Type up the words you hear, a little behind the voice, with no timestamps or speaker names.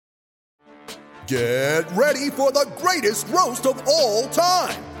Get ready for the greatest roast of all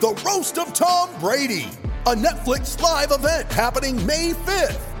time, the Roast of Tom Brady, a Netflix live event happening May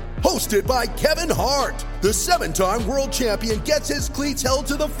 5th. Hosted by Kevin Hart, the 7-time world champion gets his cleats held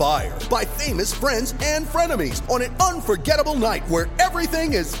to the fire by famous friends and frenemies on an unforgettable night where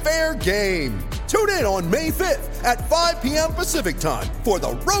everything is fair game. Tune in on May 5th at 5 p.m. Pacific time for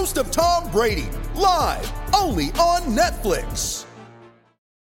the Roast of Tom Brady, live only on Netflix.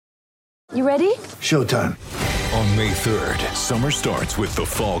 You ready? Showtime. On May 3rd, summer starts with The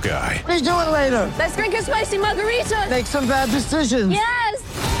Fall Guy. Let's do it later. Let's drink a spicy margarita. Make some bad decisions. Yes!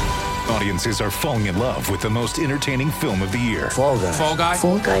 Audiences are falling in love with the most entertaining film of the year. Fall Guy. Fall Guy?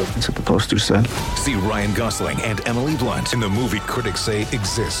 Fall guy. That's what the poster said. See Ryan Gosling and Emily Blunt in the movie critics say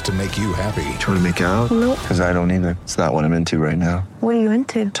exists to make you happy. Trying to make it out? Nope. Because I don't either. It's not what I'm into right now. What are you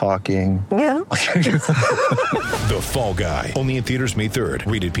into? Talking. Yeah. The Fall Guy. Only in theaters May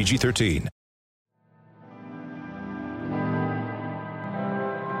 3rd. Rated PG-13.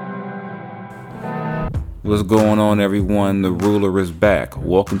 What's going on, everyone? The Ruler is back.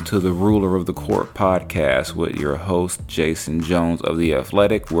 Welcome to the Ruler of the Court podcast with your host, Jason Jones of The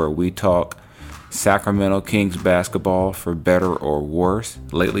Athletic, where we talk Sacramento Kings basketball for better or worse.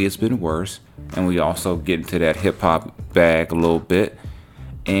 Lately, it's been worse. And we also get into that hip-hop bag a little bit.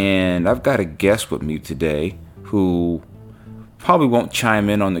 And I've got a guest with me today who probably won't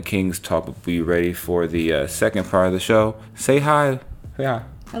chime in on the Kings talk, but be ready for the second part of the show. Say hi. Say hi.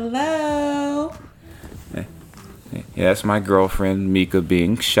 Hello. Yeah, that's my girlfriend, Mika,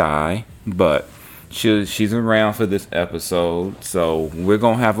 being shy, but she's around for this episode, so we're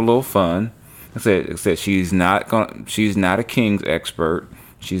gonna have a little fun. I said she's not a Kings expert.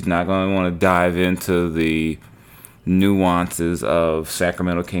 She's not gonna want to dive into the nuances of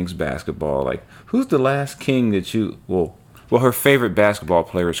Sacramento Kings basketball. Like, who's the last King that you? Well, her favorite basketball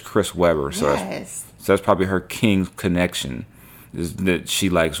player is Chris Webber, so Yes. that's probably her Kings connection, is that she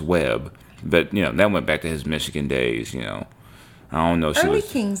likes Webb. But, that went back to his Michigan days, I don't know. Early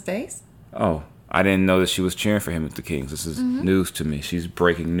Kings days. Oh, I didn't know that she was cheering for him at the Kings. This is news to me. She's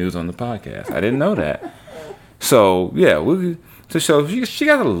breaking news on the podcast. I didn't know that. So, yeah, she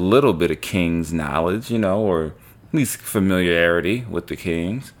got a little bit of Kings knowledge, or at least familiarity with the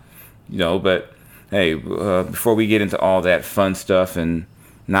Kings, But, hey, before we get into all that fun stuff and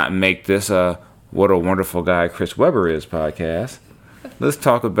not make this What a Wonderful Guy Chris Webber Is podcast, let's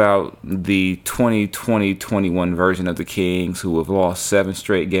talk about the 2020-21 version of the Kings, who have lost 7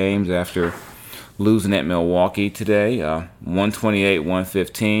 straight games after losing at Milwaukee today,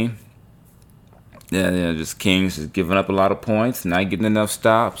 128-115. Yeah, just Kings just giving up a lot of points, not getting enough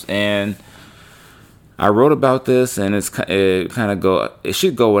stops. And I wrote about this, and it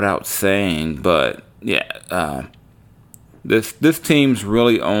should go without saying, but yeah. This team's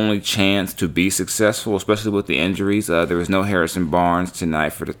really only chance to be successful, especially with the injuries. There was no Harrison Barnes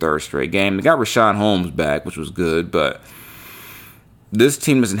tonight for the 3rd straight game. They got Rashawn Holmes back, which was good, but this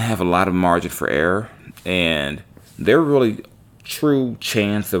team doesn't have a lot of margin for error, and their really true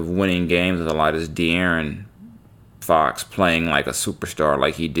chance of winning games is a lot is De'Aaron Fox playing like a superstar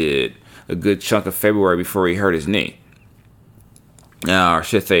like he did a good chunk of February before he hurt his knee. Or I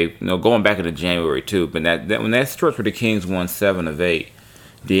should say, going back into January too. But when that stretch where the Kings won 7 of 8,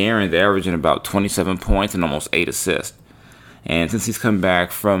 De'Aaron's averaging about 27 points and almost 8 assists. And since he's come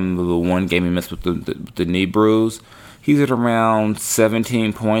back from the one game he missed with the knee bruise, he's at around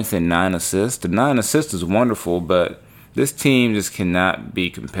 17 points and 9 assists. The 9 assists is wonderful, but this team just cannot be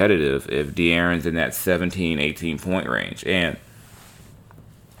competitive if De'Aaron's in that 17, 18 point range. And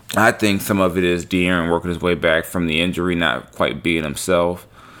I think some of it is De'Aaron working his way back from the injury, not quite being himself.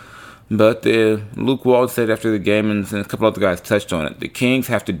 But Luke Walton said after the game, and a couple other guys touched on it, the Kings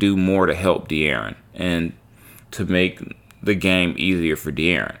have to do more to help De'Aaron and to make the game easier for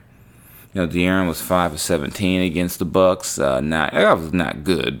De'Aaron. De'Aaron was 5 of 17 against the Bucks. That was not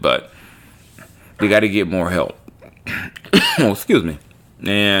good, but they got to get more help. Oh, excuse me.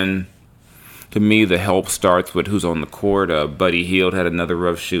 And to me, the help starts with who's on the court. Buddy Hield had another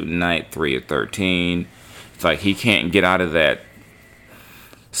rough shooting night, 3 of 13. It's like he can't get out of that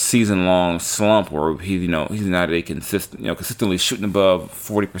season-long slump where he's not a consistently shooting above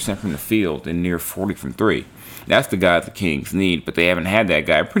 40% from the field and near 40 from 3. That's the guy the Kings need, but they haven't had that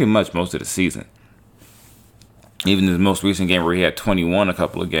guy pretty much most of the season. Even in the most recent game where he had 21 a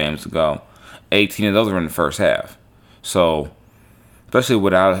couple of games ago, 18 of those were in the first half. So, especially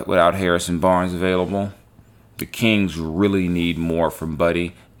without Harrison Barnes available, the Kings really need more from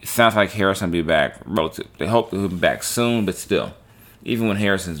Buddy. It sounds like Harrison will be back relative. They hope he'll be back soon, but still, even when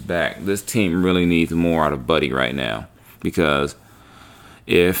Harrison's back, this team really needs more out of Buddy right now, because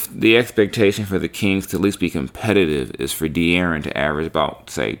if the expectation for the Kings to at least be competitive is for De'Aaron to average about,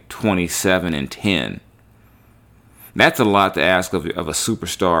 say, 27 and 10, that's a lot to ask of a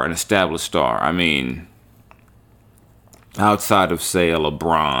superstar, an established star. I mean, outside of, say, a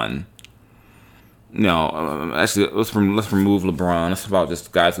LeBron. No, actually, let's remove LeBron. Let's about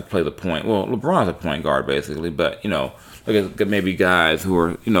just guys who play the point. Well, LeBron's a point guard, basically, but, look at maybe guys who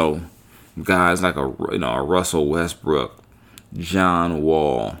are, guys like a Russell Westbrook, John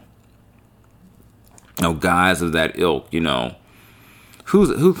Wall, guys of that ilk,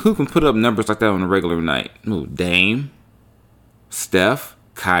 who can put up numbers like that on a regular night? Dame, Steph,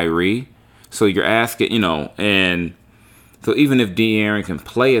 Kyrie. So you're asking, and so even if De'Aaron can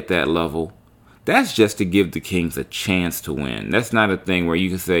play at that level, that's just to give the Kings a chance to win. That's not a thing where you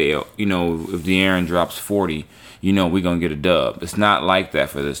can say, if De'Aaron drops 40, we're going to get a dub. It's not like that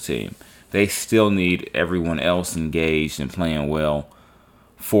for this team. They still need everyone else engaged and playing well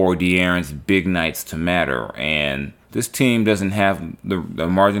for De'Aaron's big nights to matter. And this team doesn't have the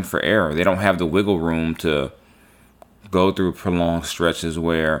margin for error. They don't have the wiggle room to go through prolonged stretches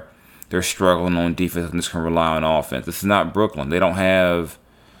where they're struggling on defense and just can rely on offense. This is not Brooklyn. They don't have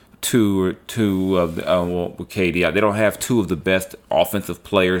two of the, with KD out. They don't have two of the best offensive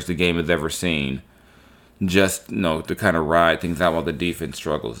players the game has ever seen. Just to kind of ride things out while the defense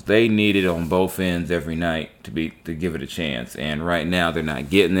struggles. They need it on both ends every night to give it a chance, and right now they're not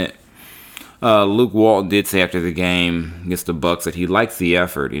getting it. Luke Walton did say after the game against the Bucks that he likes the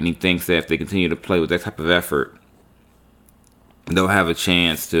effort, and he thinks that if they continue to play with that type of effort, they'll have a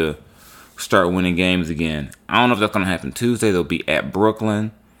chance to start winning games again. I don't know if that's going to happen Tuesday. They'll be at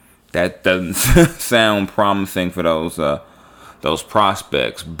Brooklyn. That doesn't sound promising for those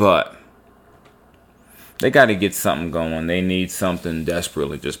prospects, but they got to get something going. They need something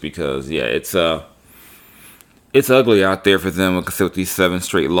desperately, just because, it's ugly out there for them with these 7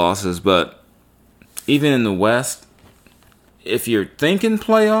 straight losses. But even in the West, if you're thinking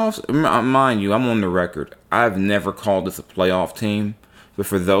playoffs, mind you, I'm on the record. I've never called this a playoff team. But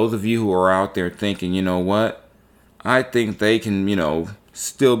for those of you who are out there thinking, you know what, I think they can,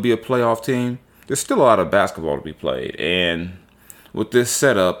 still be a playoff team, there's still a lot of basketball to be played. And with this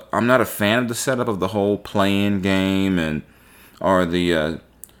setup, I'm not a fan of the setup of the whole play-in game or the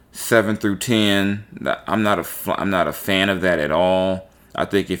 7 through 10. I'm not a fan of that at all. I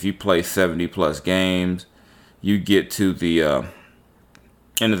think if you play 70 plus games, you get to the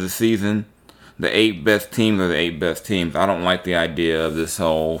end of the season, the 8 best teams are the 8 best teams. I don't like the idea of this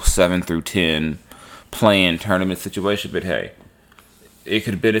whole 7 through 10 play-in tournament situation. But hey, it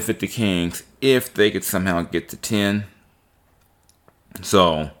could benefit the Kings if they could somehow get to 10.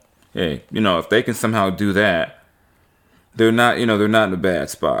 So, hey, if they can somehow do that, they're not in a bad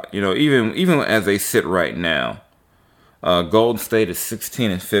spot. Even as they sit right now, Golden State is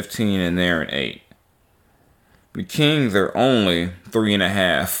 16 and 15, and they're in 8. The Kings are only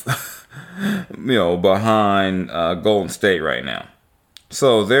 3.5, behind Golden State right now.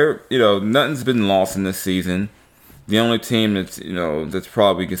 So they're, nothing's been lost in this season. The only team that's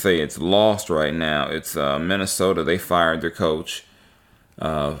probably can say it's lost right now, it's Minnesota. They fired their coach,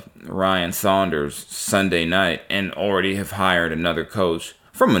 Ryan Saunders, Sunday night, and already have hired another coach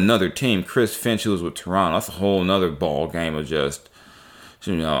from another team, Chris Finch, who was with Toronto. That's a whole nother ball game of just,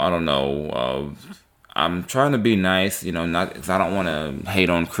 I don't know. I'm trying to be nice, not because I don't want to hate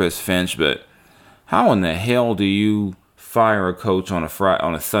on Chris Finch, but how in the hell do you fire a coach on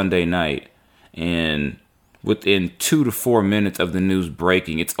a Sunday night, and within 2 to 4 minutes of the news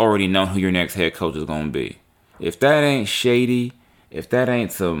breaking, it's already known who your next head coach is going to be? If that ain't shady, if that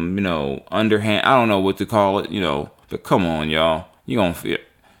ain't some, underhand, I don't know what to call it, but come on, y'all. You gonna feel,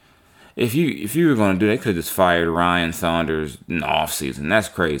 if you were going to do that, they could have just fired Ryan Saunders in the offseason. That's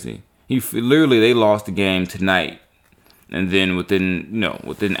crazy. They lost the game tonight, and then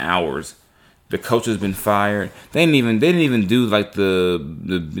within hours, the coach has been fired. They didn't even do like the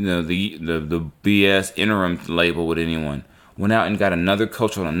BS interim label with anyone. Went out and got another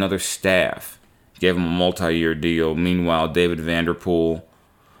coach on another staff. Gave him a multi-year deal. Meanwhile, David Vanderpool,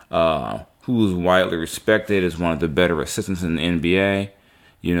 who is widely respected as one of the better assistants in the NBA,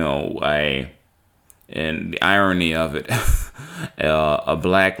 and the irony of it, a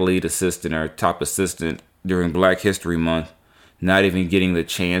black lead assistant or top assistant during Black History Month, not even getting the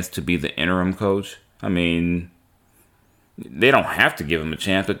chance to be the interim coach. I mean, they don't have to give him a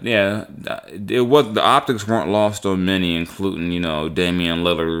chance, but yeah, the optics weren't lost on many, including Damian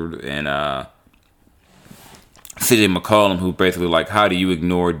Lillard and CJ McCollum, who basically like, how do you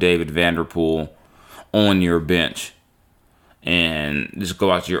ignore David Vanderpool on your bench and just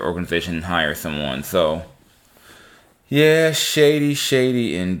go out to your organization and hire someone? So Yeah,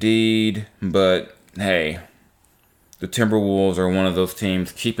 shady indeed. But hey, the Timberwolves are one of those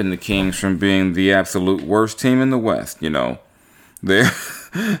teams keeping the Kings from being the absolute worst team in the West. They're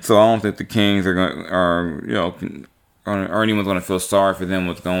so I don't think the Kings are anyone's going to feel sorry for them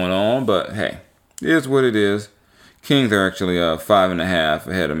what's going on. But hey, it is what it is. Kings are actually 5.5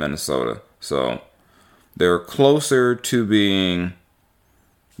 ahead of Minnesota, so they're closer to being.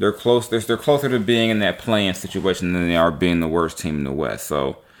 They're closer to being in that play-in situation than they are being the worst team in the West.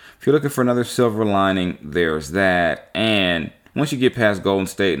 So if you're looking for another silver lining, there's that. And once you get past Golden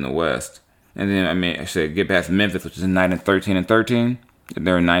State in the West, and then I should get past Memphis, which is 9-13-13.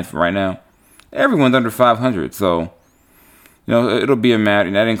 They're in ninth right now. Everyone's under 500, so it'll be a matter.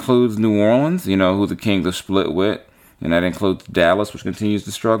 And that includes New Orleans, who the Kings are split with, and that includes Dallas, which continues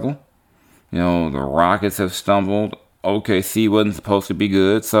to struggle. The Rockets have stumbled. OKC wasn't supposed to be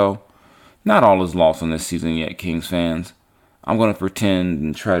good, so not all is lost on this season yet, Kings fans. I'm going to pretend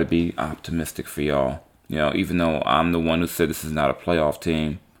and try to be optimistic for y'all. Even though I'm the one who said this is not a playoff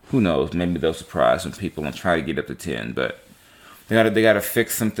team. Who knows? Maybe they'll surprise some people and try to get up to 10. But they got to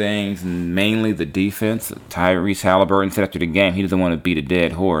fix some things, and mainly the defense. Tyrese Halliburton said after the game he doesn't want to beat a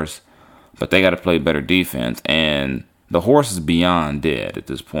dead horse, but they got to play better defense. And the horse is beyond dead at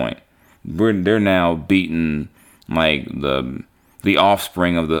this point. They're now beating like the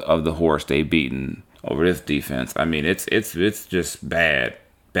offspring of the horse they beaten over this defense. It's just bad.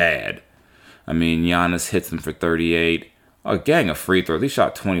 Giannis hits them for 38. A gang of free throws. He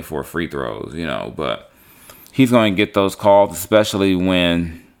shot 24 free throws, but he's going to get those calls, especially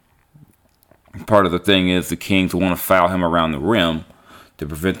when part of the thing is the Kings want to foul him around the rim to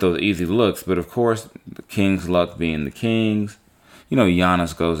prevent those easy looks. But of course, the Kings' luck being the Kings,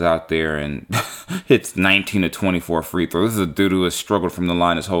 Giannis goes out there and hits 19 to 24 free throws. This is a dude who has struggled from the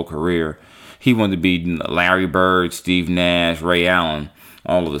line his whole career. He wanted to be Larry Bird, Steve Nash, Ray Allen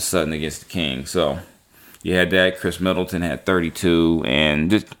all of a sudden against the Kings. So you had that. Chris Middleton had 32.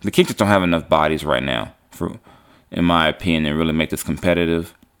 And the Kings just don't have enough bodies right now, in my opinion, to really make this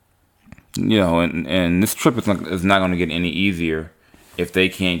competitive. And this trip is not going to get any easier if they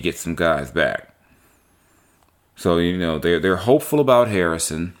can't get some guys back. So, they're hopeful about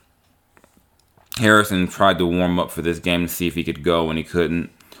Harrison. Harrison tried to warm up for this game to see if he could go, and he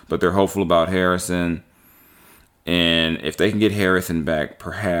couldn't. But they're hopeful about Harrison. And if they can get Harrison back,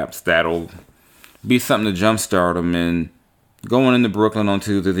 perhaps that'll be something to jumpstart them. And going into Brooklyn on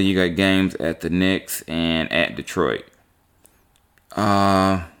Tuesday, then you got games at the Knicks and at Detroit.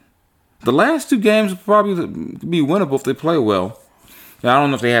 The last two games will probably be winnable if they play well. I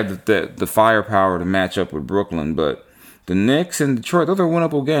don't know if they have the firepower to match up with Brooklyn, but the Knicks and Detroit, those are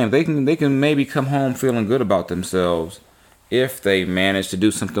winnable games. They can maybe come home feeling good about themselves if they manage to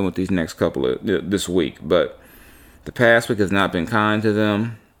do something with these next couple of this week. But the past week has not been kind to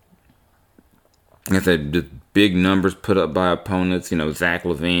them. I said the big numbers put up by opponents. Zach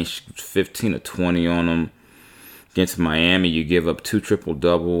LaVine 15 to 20 on them. Against Miami, you give up 2 triple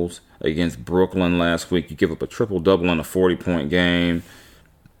doubles. Against Brooklyn last week, you give up a triple-double in a 40-point game.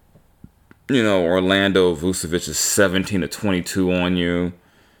 Orlando Vucevic is 17 to 22 on you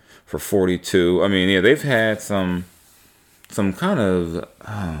for 42. They've had some kind of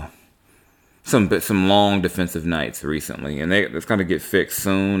some long defensive nights recently, and it's going to get fixed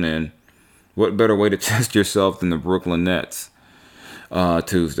soon. And what better way to test yourself than the Brooklyn Nets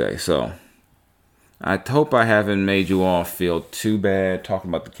Tuesday? So I hope I haven't made you all feel too bad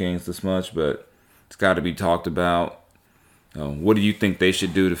talking about the Kings this much, but it's got to be talked about. What do you think they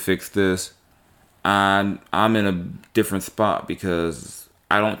should do to fix this? I'm in a different spot because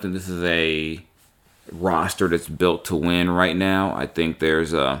I don't think this is a roster that's built to win right now. I think there's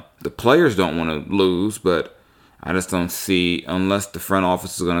the players don't want to lose, but I just don't see, unless the front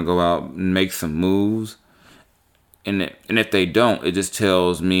office is going to go out and make some moves. And if they don't, it just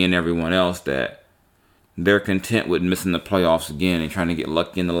tells me and everyone else that they're content with missing the playoffs again and trying to get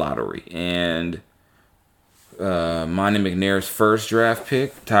lucky in the lottery. And Monty McNair's first draft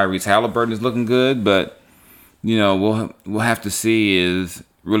pick, Tyrese Halliburton, is looking good, but we'll have to see. Is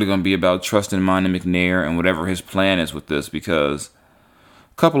really going to be about trusting Monty McNair and whatever his plan is with this, because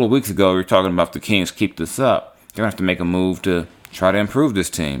a couple of weeks ago we were talking about if the Kings keep this up, they're going to have to make a move to try to improve this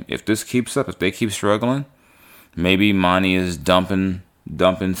team. If this keeps up, if they keep struggling, maybe Monty is dumping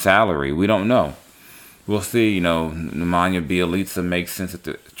salary. We don't know. We'll see. Nemanja Bjelica makes sense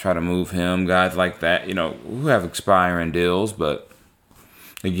to try to move him. Guys like that, who have expiring deals, but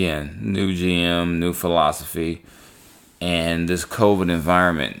again, new GM, new philosophy, and this COVID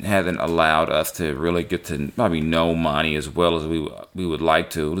environment hasn't allowed us to really get to probably know Monty as well as we would like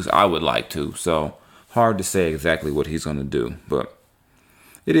to. At least I would like to. So hard to say exactly what he's going to do. But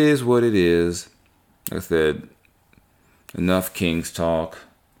it is what it is. Like I said, enough Kings talk.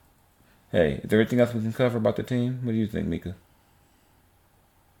 Hey, is there anything else we can cover about the team? What do you think, Mika?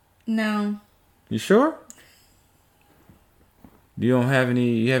 No. You sure? You have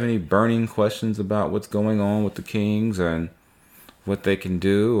any burning questions about what's going on with the Kings and what they can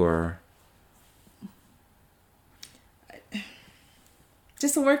do, or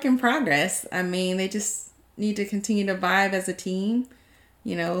Just a work in progress. I mean, they just need to continue to vibe as a team.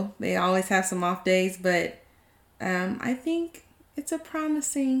 You know, they always have some off days, but I think it's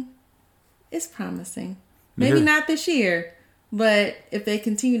promising. Maybe not this year, but if they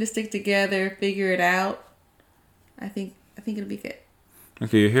continue to stick together, figure it out, I think it'll be good.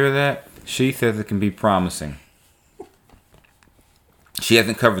 Okay, you hear that? She says it can be promising. She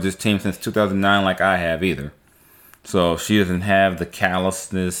hasn't covered this team since 2009 like I have either. So she doesn't have the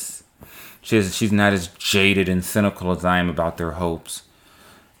callousness. She's not as jaded and cynical as I am about their hopes.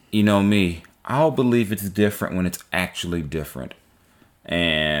 You know me, I'll believe it's different when it's actually different.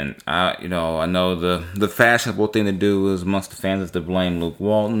 And I know the fashionable thing to do is amongst the fans is to blame Luke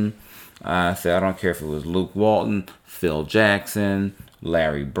Walton. I said I don't care if it was Luke Walton, Phil Jackson,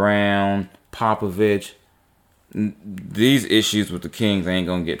 Larry Brown, Popovich. These issues with the Kings ain't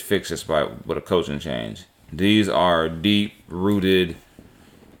gonna get fixed just with a coaching change. These are deep-rooted,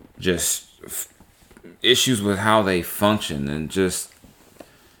 just issues with how they function, and just,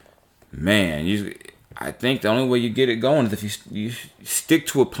 man, I think the only way you get it going is if you stick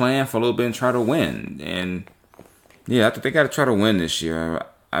to a plan for a little bit and try to win. And yeah, I think they got to try to win this year.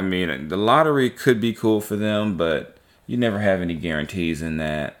 I mean, the lottery could be cool for them, but you never have any guarantees in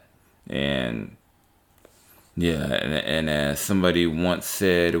that. And yeah, and as somebody once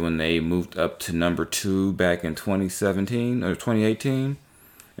said when they moved up to number 2 back in 2017 or 2018,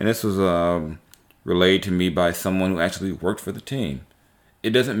 and this was relayed to me by someone who actually worked for the team. It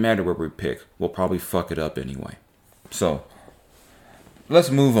doesn't matter where we pick. We'll probably fuck it up anyway. So, let's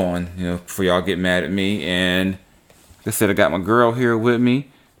move on, before y'all get mad at me. And like I said, I got my girl here with me.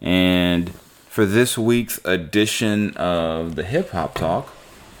 And for this week's edition of the Hip Hop Talk,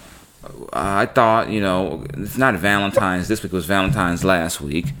 I thought, it's not Valentine's this week. It was Valentine's last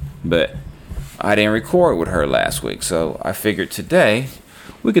week. But I didn't record with her last week. So, I figured today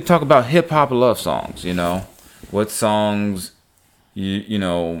we could talk about hip hop love songs, What songs...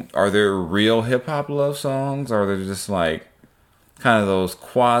 are there real hip-hop love songs? Or are there just like kind of those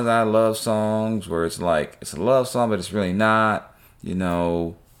quasi-love songs where it's like it's a love song but it's really not? It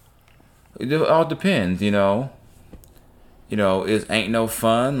all depends, is Ain't No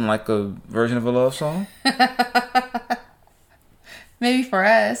Fun like a version of a love song? Maybe for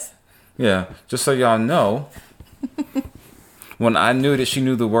us. Yeah, just so y'all know, when I knew that she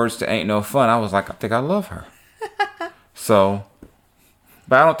knew the words to Ain't No Fun, I was like, I think I love her. So...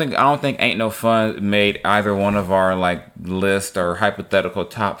 But I don't think Ain't No Fun made either one of our like list or hypothetical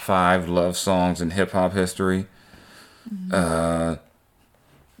top 5 love songs in hip hop history. Mm-hmm.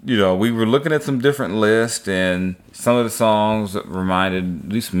 We were looking at some different lists, and some of the songs reminded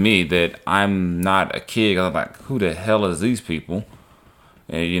at least me that I'm not a kid. I was like, who the hell is these people?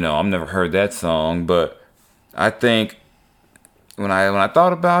 And I've never heard that song, but I think when I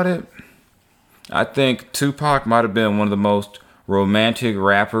thought about it, I think Tupac might have been one of the most romantic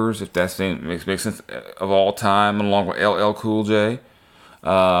rappers, if that makes sense, of all time, along with LL Cool J.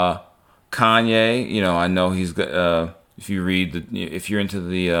 Kanye, I know he's got, if you're into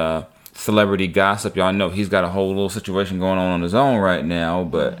the celebrity gossip, y'all know he's got a whole little situation going on his own right now,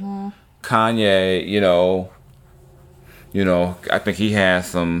 but Kanye, I think he has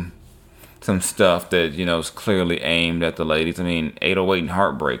some stuff that, is clearly aimed at the ladies. I mean, 808 and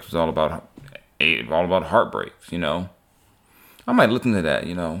Heartbreaks was all about heartbreaks, I might listen to that,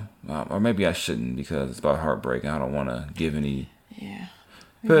 or maybe I shouldn't because it's about heartbreak. And I don't want to give any. Yeah.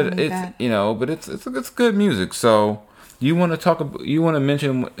 But it's good music. So you want to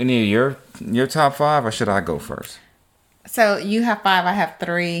mention any of your top 5, or should I go first? So you have 5, I have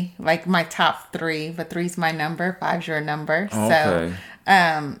 3, like my top 3, but 3's my number, 5's your number. Okay.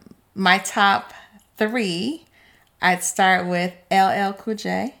 So, my top 3, I'd start with LL Cool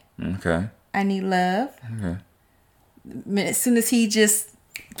J. Okay. I Need Love. Okay. As soon as he just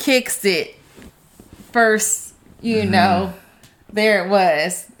kicks it first, there it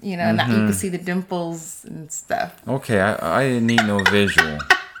was, now you can see the dimples and stuff. Okay, I didn't need no visual.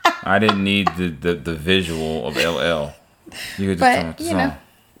 I didn't need the visual of LL. You could just tell me the song.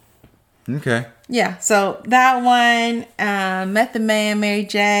 Okay. Yeah, so that one, Method Man, Mary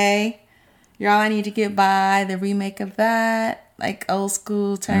J, You're All I Need to Get By, the remake of that. like old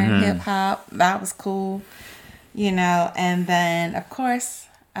school turn hip hop. That was cool, you know. And then of course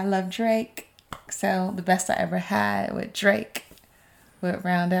I love Drake, so the best I ever had with Drake would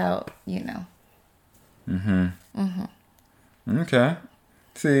round out, you know. Okay.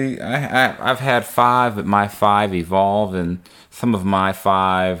 See, I've had 5, but my 5 evolved, and some of my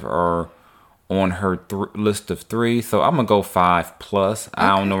 5 are on her list of 3. So I'm gonna go 5 plus. Okay.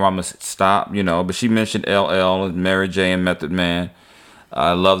 I don't know where I'm gonna stop, you know. But she mentioned LL and Mary J and Method Man.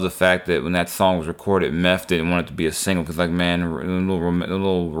 I love the fact that when that song was recorded, Meth didn't want it to be a single because, like, man,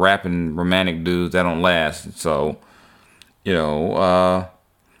 little rapping romantic dudes that don't last. So, you know,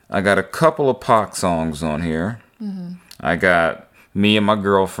 I got a couple of Pac songs on here. I got Me and My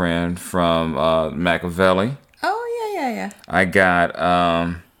Girlfriend from Machiavelli. Oh, yeah. I got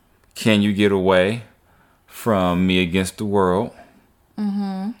Can You Get Away from Me Against the World.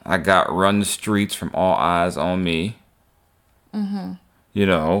 I got Run the Streets from All Eyes on Me. You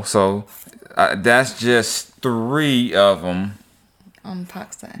know, so that's just 3 of them. On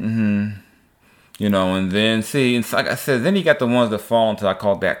Pac's side. You know, and then, see, it's like I said, then you got the ones that fall into, I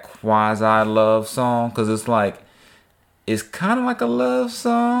call that quasi-love song, because it's like, it's kind of like a love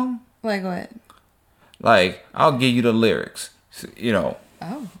song. Like what? Like, I'll give you the lyrics, you know.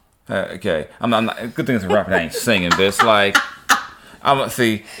 Oh. Okay. I'm not, good thing it's a rapper, I ain't singing, but it's like,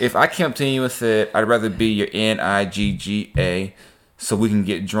 see, if I came up to you and said, I'd rather be your Nigga so we can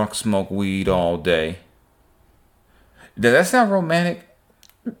get drunk, smoke weed all day. Does that sound romantic?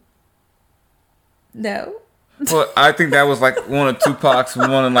 No. Well, I think that was like one of Tupac's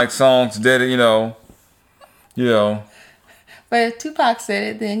like songs that, you know. But if Tupac said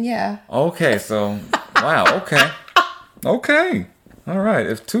it, then yeah. Okay, so wow, okay. All right.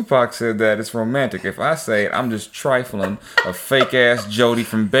 If Tupac said that, it's romantic. If I say it, I'm just trifling a fake ass Jody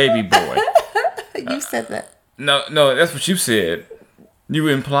from Baby Boy. You said that. No, that's what you said. You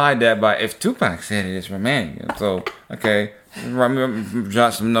implied that by if Tupac said it, it's romantic. So okay,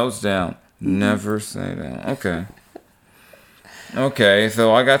 jot some notes down. Never say that. Okay,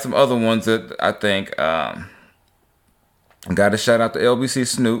 so I got some other ones that I think I got to shout out to LBC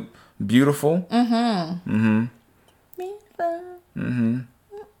Snoop. Beautiful. Then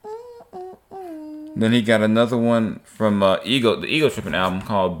he got another one from the Ego Tripping album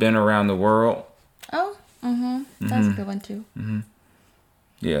called Been Around the World. Oh, that's a good one too.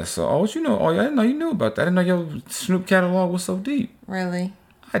 Yeah, so I didn't know you knew about that. I didn't know your Snoop catalog was so deep. Really?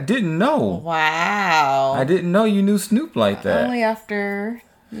 I didn't know. Wow. I didn't know you knew Snoop like that. Only after,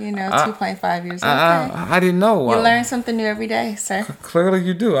 2.5 years. I didn't know. You learn something new every day, sir. Clearly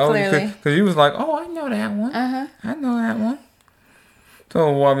you do. Clearly. Because you was like, oh, I know that one. I know that one.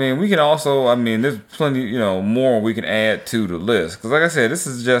 So, I mean, we can also, there's plenty, more we can add to the list. Because like I said, this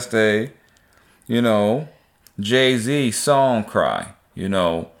is just a, Jay-Z song cry,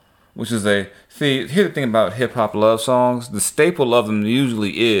 which is here's the thing about hip-hop love songs. The staple of them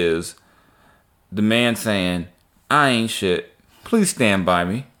usually is the man saying, I ain't shit. Please stand by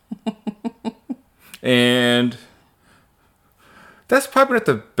me. And that's probably not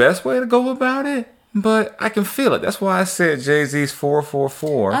the best way to go about it, but I can feel it. That's why I said Jay-Z's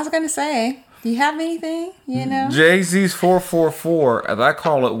 444. I was going to say, do you have anything, Jay-Z's 444, as I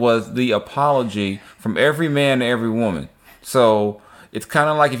call it, was the apology from every man to every woman. So it's kind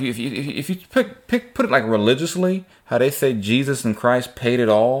of like if you put it like religiously, how they say Jesus and Christ paid it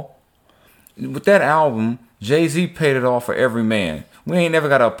all. With that album, Jay-Z paid it all for every man. We ain't never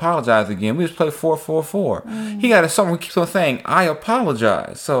got to apologize again. We just play 444. He got a song where he keeps on saying, I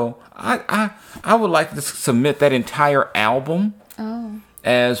apologize. So I would like to submit that entire album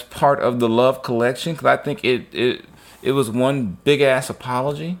as part of the Love Collection, because I think it was one big ass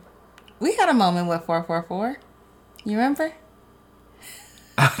apology. We had a moment with 444. You remember?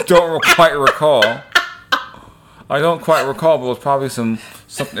 I don't quite recall. But it was probably something.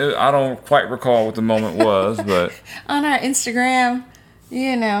 I don't quite recall what the moment was, but on our Instagram,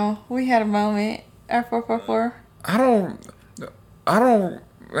 we had a moment at 444. I don't,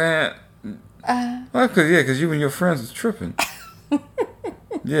 man. Because you and your friends was tripping.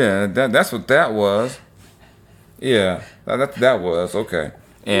 Yeah, that's what that was. Yeah, that was okay.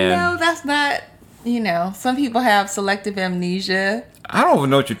 And no, that's not. Some people have selective amnesia. I don't even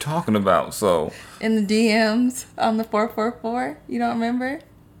know what you're talking about. So in the DMs on the 444, you don't remember?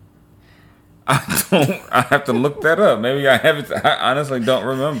 I don't. I have to look that up. Maybe I haven't. I honestly don't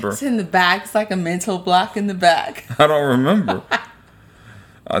remember. It's in the back. It's like a mental block in the back. I don't remember.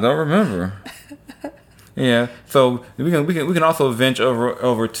 Yeah. So we can also venture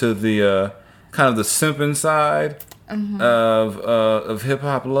over to the kind of the simping side of hip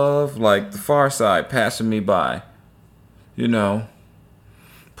hop love, like the Far Side, Passing Me By. You know,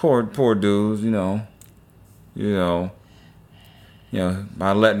 poor dudes.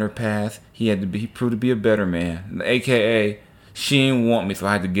 By letting her pass, he proved to be a better man. AKA, she didn't want me, so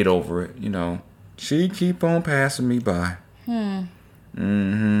I had to get over it. She keep on passing me by.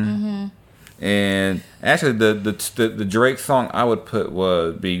 And actually, the Drake song I would put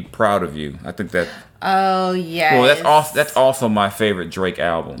would be "Proud of You." I think that. Oh yeah. Well, that's also my favorite Drake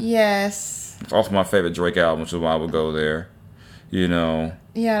album. Yes. It's also my favorite Drake album, so I would go there. Yeah,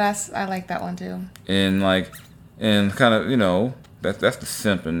 I like that one too. And kind of that's the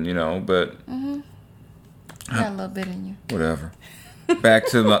simping, but. Got a little bit in you. Whatever. Back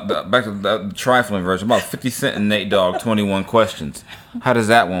to the trifling version. About 50 Cent and Nate Dogg, 21 Questions. How does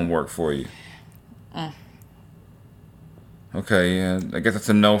that one work for you? Okay, yeah. I guess it's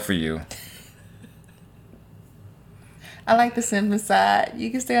a no for you. I like the simping side. You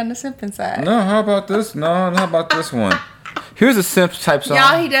can stay on the simping side. No, how about this? No, how about this one? Here's a simp type song.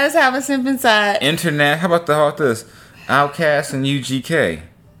 Y'all, he does have a simping side. How about this? Outkast and UGK.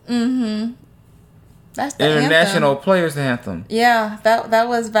 That's the International anthem. Players Anthem. Yeah, that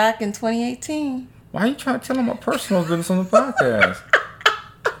was back in 2018. Why are you trying to tell them my personal business on the podcast?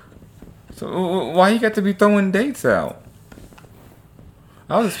 So why you got to be throwing dates out?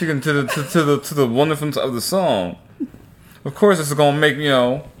 I was speaking to the wonderfulness of the song. Of course, it's gonna make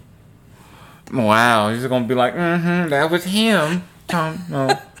wow. He's gonna be like, that was him. Tom, no,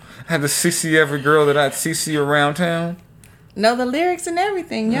 I had to CC every girl that I'd CC around town. Know the lyrics and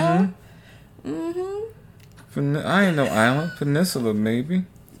everything, y'all. I ain't no island, peninsula maybe.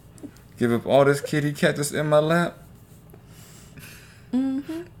 Give up all this kitty cat that's in my lap.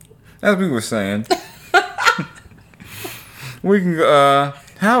 As we were saying. We can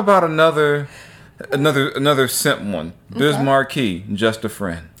how about another simp one? Biz Markie, Just a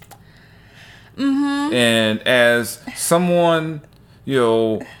Friend. And as someone,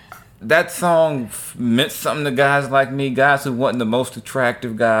 that song meant something to guys like me, guys who wasn't the most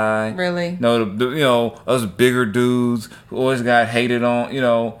attractive guy. Really? Us bigger dudes who always got hated on.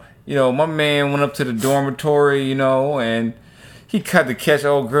 My man went up to the dormitory, and he cut to catch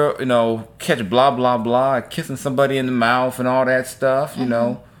old girl, catch blah blah blah, kissing somebody in the mouth and all that stuff.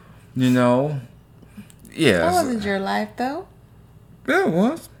 Yeah. That wasn't your life, though. Yeah, it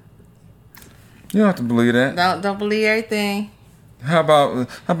was. You don't have to believe that. Don't believe everything. How about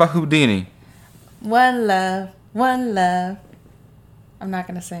Houdini? One love. I'm not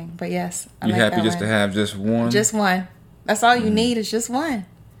gonna sing, but yes, I You like happy that just one. to have just one? Just one. That's all you need is just one.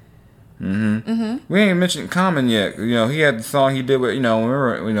 We ain't mentioned Common yet. He had the song he did with because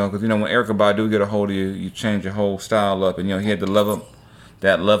when Erykah Badu get a hold of you, you change your whole style up, and he had the love of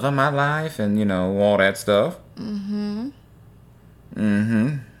my life, and all that stuff.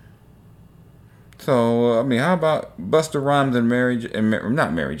 So how about Busta Rhymes and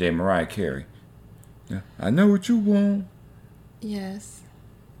Mariah Carey? Yeah, I know what you want. Yes.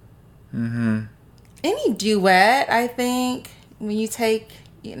 Any duet, I think, when you take,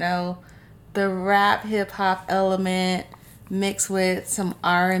 the rap hip hop element mixed with some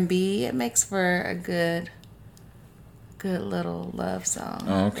R&B, it makes for a good little love song.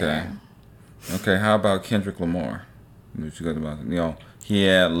 Oh, okay. Yeah. Okay, how about Kendrick Lamar? What you got about he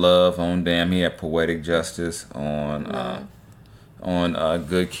had Love on Damn, he had Poetic Justice on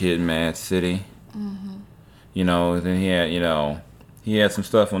Good Kid, Mad City. Then he had some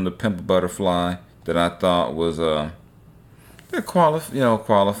stuff on The Pimp a Butterfly that I thought was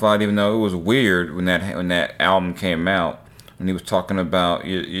qualified, even though it was weird when that album came out, when he was talking about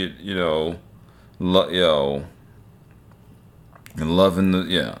and loving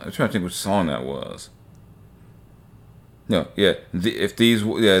I'm trying to think which song that was. No, yeah, these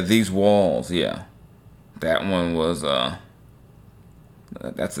walls, yeah, that one was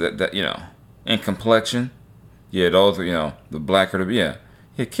that's that and Complexion, yeah, those are the blacker the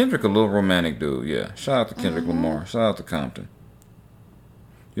Kendrick a little romantic dude, yeah. Shout out to Kendrick Lamar, shout out to Compton.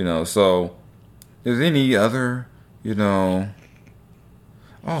 So is any other oh,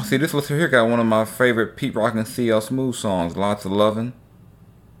 see, this listener here got one of my favorite Pete Rock and CL Smooth songs, Lots of Lovin'.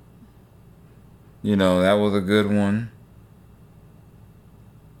 That was a good one.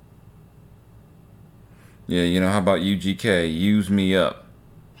 Yeah, how about UGK, Use Me Up?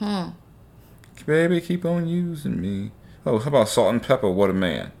 Baby, keep on using me. Oh, how about Salt and Pepper, What a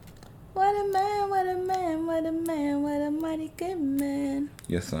Man? What a man, what a man, what a man, what a mighty good man.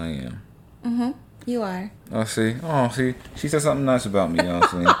 Yes, I am. You are. Oh, see, she said something nice about me, y'all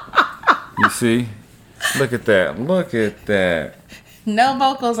see. You see? Look at that. No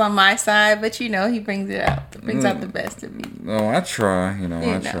vocals on my side, but he brings it out. Brings out the best of me. Oh, I try,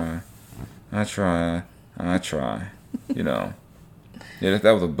 I try. You know. Yeah,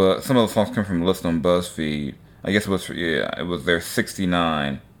 that was a buzz. Some of the songs come from a list on BuzzFeed. I guess it was their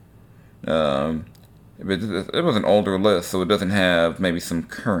 69. But it was an older list, so it doesn't have maybe some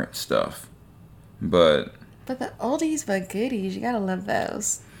current stuff. But the oldies but goodies, you gotta love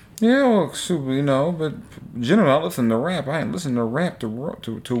those. yeah, well, shoot, you know, but generally I listen to rap. I ain't listening to rap to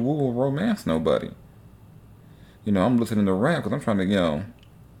woo or romance nobody. You know, I'm listening to rap because I'm trying to, you know,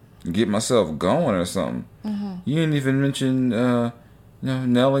 get myself going or something. Mm-hmm. You didn't even mention, you know,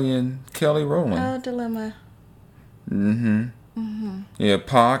 Nelly and Kelly Rowland. Oh, Dilemma. Mm-hmm. Mm-hmm. Yeah,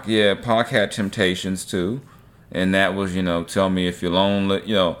 Pac had Temptations too. And that was, you know, Tell Me If You're Lonely.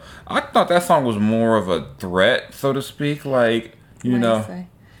 You know, I thought that song was more of a threat, so to speak. Like, you know,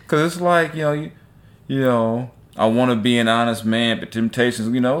 because it's like, you know, I want to be an honest man, but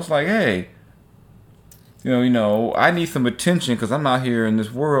Temptations, you know, it's like, hey, you know, I need some attention because I'm out here in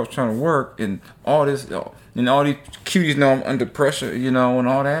this world trying to work and all this, and all these cuties know I'm under pressure, you know, and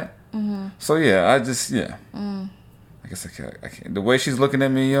all that. Mm-hmm. So yeah, I guess I can't. The way she's looking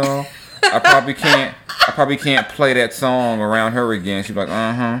at me, y'all, I probably can't play that song around her again. She's like,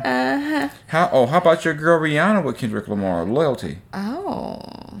 How about your girl Rihanna with Kendrick Lamar, Loyalty?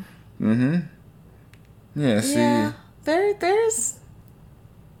 Oh. Mm-hmm. Yeah. See. Yeah.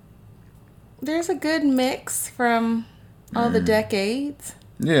 There's a good mix from all the decades.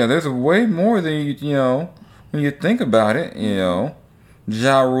 Yeah, there's a way more than you know when you think about it. You know,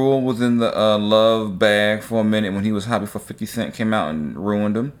 Ja Rule was in the love bag for a minute when he was hot before 50 Cent came out and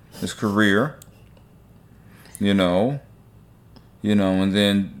ruined his career. You know, and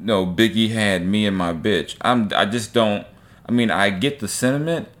then Biggie had Me and My Bitch. I just don't. I mean, I get the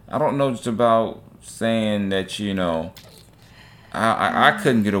sentiment. I don't know just about saying that. You know, I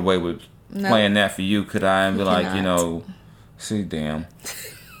couldn't get away with playing that for you, could I? And be like, you know, see, damn.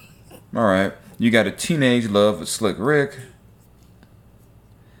 All right, you got a Teenage Love with Slick Rick.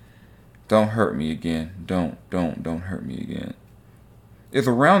 Don't hurt me again. Don't hurt me again. Is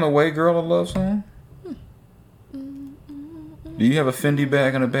Around the Way Girl a love song? Do you have a Fendi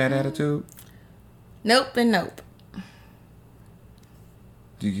bag and a bad attitude? Nope and nope.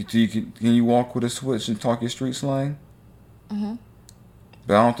 Can you walk with a switch and talk your street slang? Mm-hmm.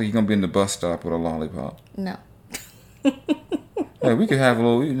 But I don't think you're going to be in the bus stop with a lollipop. No. Hey, we could have a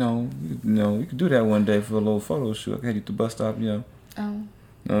little, you know, we could do that one day for a little photo shoot. I could head you to the bus stop, you know. Oh.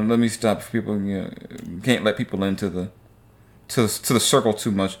 Let me stop people. You know, can't let people into the circle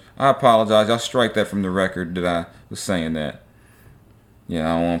too much. I apologize. I'll strike that from the record that I was saying that. Yeah,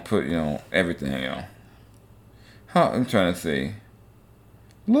 I don't want to put, you know, everything, you know. I'm trying to see.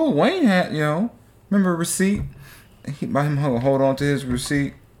 Lil Wayne had, you know, remember Receipt? By him hold on to his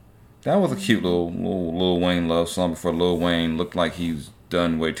receipt. That was a cute little Lil Wayne love song before Lil Wayne looked like he's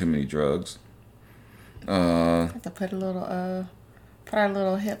done way too many drugs. I have to put our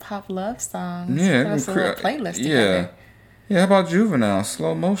little hip hop love songs. Yeah, put us a little playlist together. Yeah. Yeah, how about Juvenile,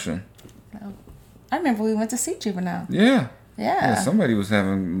 Slow Motion? Oh. I remember we went to see Juvenile. Yeah. Yeah. Somebody was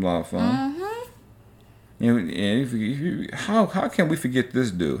having a lot of fun. Mm-hmm. And how can we forget this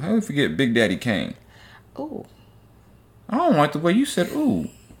dude? How can we forget Big Daddy Kane? Ooh. I don't like the way you said ooh.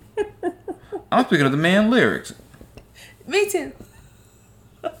 I'm speaking of the man lyrics. Me too.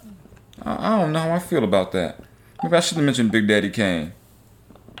 I don't know how I feel about that. Maybe I should have mentioned Big Daddy Kane.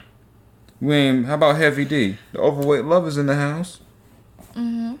 How about Heavy D? The Overweight Lover's in the house.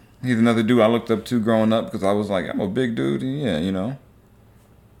 Mm-hmm. He's another dude I looked up to growing up because I was like, I'm a big dude. And yeah, you know.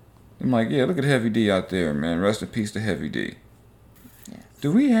 I'm like, yeah, look at Heavy D out there, man. Rest in peace to Heavy D. Yes.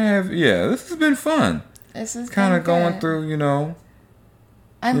 Do we have... Yeah, this has been fun. This is kind of going through, you know...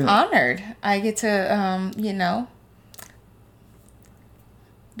 I'm honored. I get to, you know,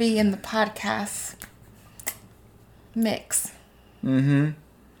 be in the podcast mix. Mm-hmm.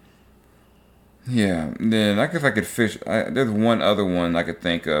 Yeah. Then I guess I could fish. There's one other one I could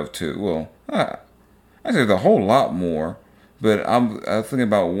think of too. Well, I there's a whole lot more, but I was thinking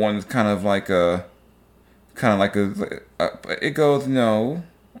about one that's kind of like a, it goes, you know,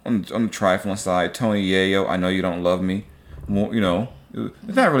 on the trifling side. Tony Yayo, I Know You Don't Love Me. More, you know,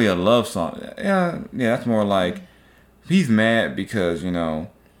 it's not really a love song. Yeah, that's more like he's mad because, you know,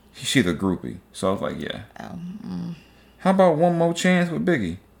 she's a groupie. So I was like, yeah. How about One More Chance with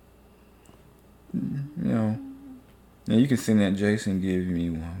Biggie? You know, now you can sing that Jason Give Me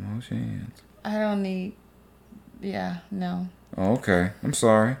One More Chance. I don't need. Yeah, no. Oh, okay. I'm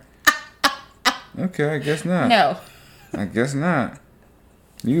sorry. Okay, I guess not. No. I guess not.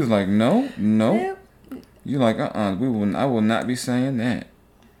 You was like, no. Yep. You like, I will not be saying that.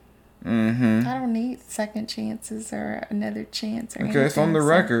 Mm-hmm. I don't need second chances or another chance or anything. Okay, it's on the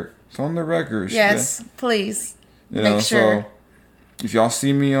record. It's on the record. Yes, please. Make sure. So if y'all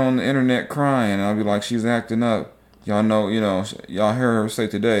see me on the internet crying, I'll be like, she's acting up. Y'all know, y'all heard her say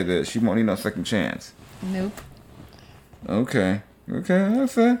today that she won't need no second chance. Nope. Okay,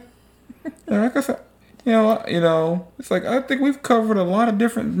 that's it. Yeah, like I said, it's like I think we've covered a lot of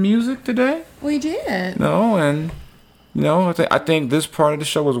different music today. We did. I think this part of the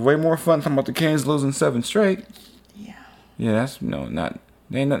show was way more fun talking about the Kings losing 7 straight. Yeah. Yeah, that's ain't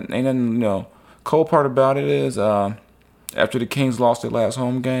nothing. Cool part about it is after the Kings lost their last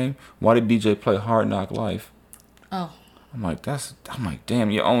home game, why did DJ play Hard Knock Life? Oh. I'm like, damn,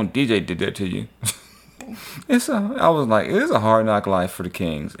 your own DJ did that to you. I was like, it is a hard knock life for the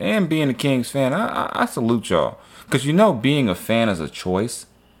Kings. And being a Kings fan, I salute y'all. Because being a fan is a choice.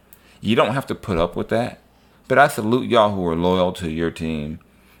 You don't have to put up with that. But I salute y'all who are loyal to your team.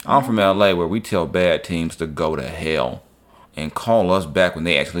 I'm from LA where we tell bad teams to go to hell and call us back when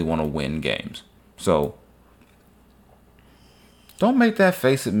they actually want to win games. So, don't make that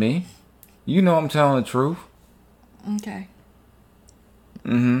face at me. You know I'm telling the truth. Okay.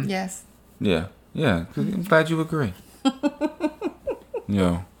 Mm-hmm. Yes. Yeah. Yeah, I'm glad you agree.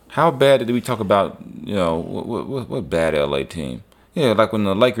 How bad did we talk about, what bad LA team? Yeah, like when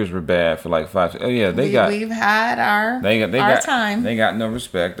the Lakers were bad for like 5. Oh yeah, we've had our time. They got no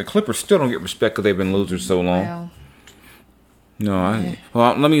respect. The Clippers still don't get respect because they've been losers so long.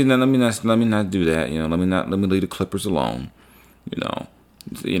 Let me not do that. Let me leave the Clippers alone.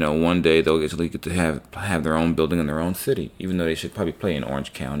 One day they'll actually get to have their own building in their own city, even though they should probably play in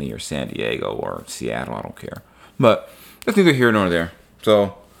Orange County or San Diego or Seattle. I don't care. But that's neither here nor there.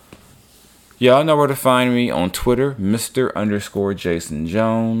 So, y'all know where to find me on Twitter, Mr._Jason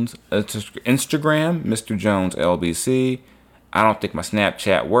Jones. Instagram, Mr. Jones LBC. I don't think my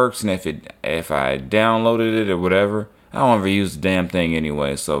Snapchat works, and if I downloaded it or whatever, I don't ever use the damn thing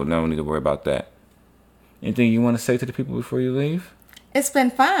anyway, so no need to worry about that. Anything you want to say to the people before you leave? It's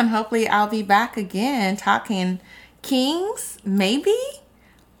been fun. Hopefully I'll be back again talking Kings, maybe,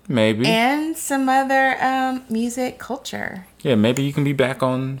 and some other music culture. Yeah, maybe you can be back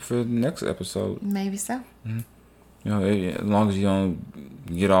on for the next episode. Maybe so. Mm-hmm. As long as you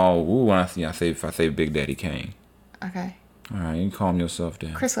don't get all ooh when I say Big Daddy Kane. Okay. All right, you can calm yourself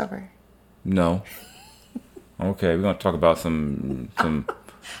down. Chris Webber. No. Okay, we're gonna talk about some.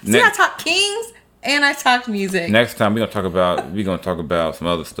 See, I talk Kings. And I talked music. Next time we're gonna talk about some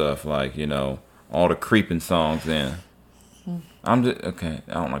other stuff like all the creeping songs. Then I'm just okay.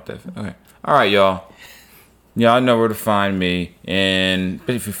 I don't like that. Okay, all right, y'all. Yeah, I know where to find me, and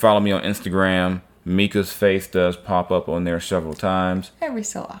if you follow me on Instagram, Mika's face does pop up on there several times. Every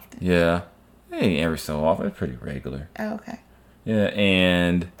so often. Yeah, it ain't every so often. It's pretty regular. Oh, okay. Yeah,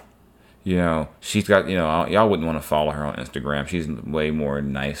 and she's got y'all wouldn't want to follow her on Instagram. She's way more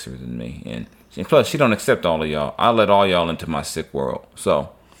nicer than me, and plus, she don't accept all of y'all. I let all y'all into my sick world. So,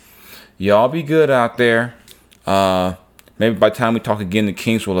 y'all be good out there. Maybe by the time we talk again, the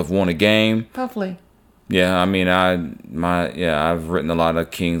Kings will have won a game. Hopefully. Yeah, I mean, I've written a lot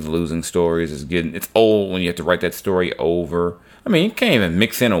of Kings losing stories. It's old when you have to write that story over. I mean, you can't even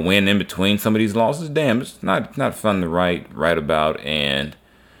mix in a win in between some of these losses. Damn, it's not fun to write about. And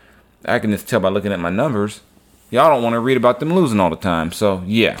I can just tell by looking at my numbers, y'all don't want to read about them losing all the time. So,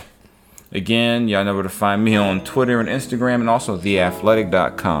 yeah. Again, y'all know where to find me on Twitter and Instagram and also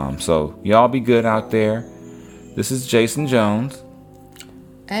theathletic.com. So, y'all be good out there. This is Jason Jones.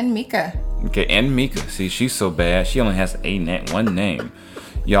 And Mika. Okay, and Mika. See, she's so bad. She only has one name.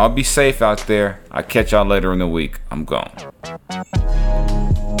 Y'all be safe out there. I'll catch y'all later in the week. I'm gone.